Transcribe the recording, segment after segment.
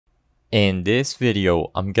In this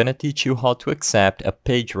video, I'm gonna teach you how to accept a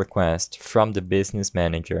page request from the Business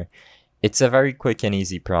Manager. It's a very quick and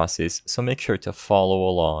easy process, so make sure to follow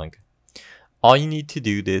along. All you need to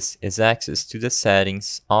do this is access to the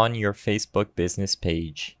settings on your Facebook business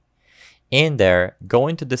page. In there, go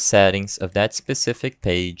into the settings of that specific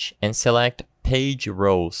page and select Page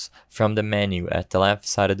Roles from the menu at the left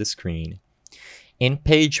side of the screen. In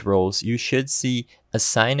Page Roles, you should see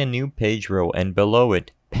Assign a new page role and below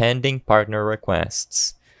it, Pending Partner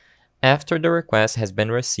Requests. After the request has been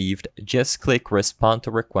received, just click Respond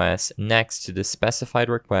to Request next to the specified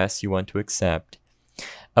request you want to accept.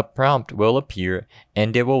 A prompt will appear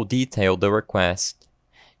and it will detail the request.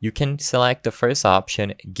 You can select the first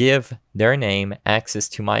option, Give their name access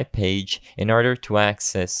to my page in order to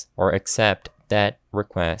access or accept that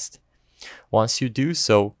request. Once you do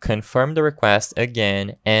so, confirm the request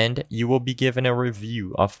again and you will be given a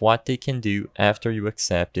review of what they can do after you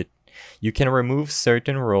accept it. You can remove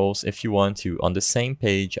certain roles if you want to on the same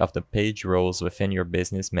page of the page roles within your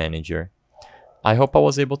Business Manager. I hope I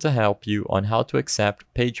was able to help you on how to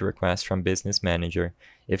accept page requests from Business Manager.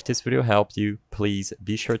 If this video helped you, please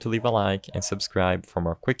be sure to leave a like and subscribe for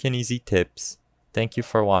more quick and easy tips. Thank you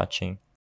for watching.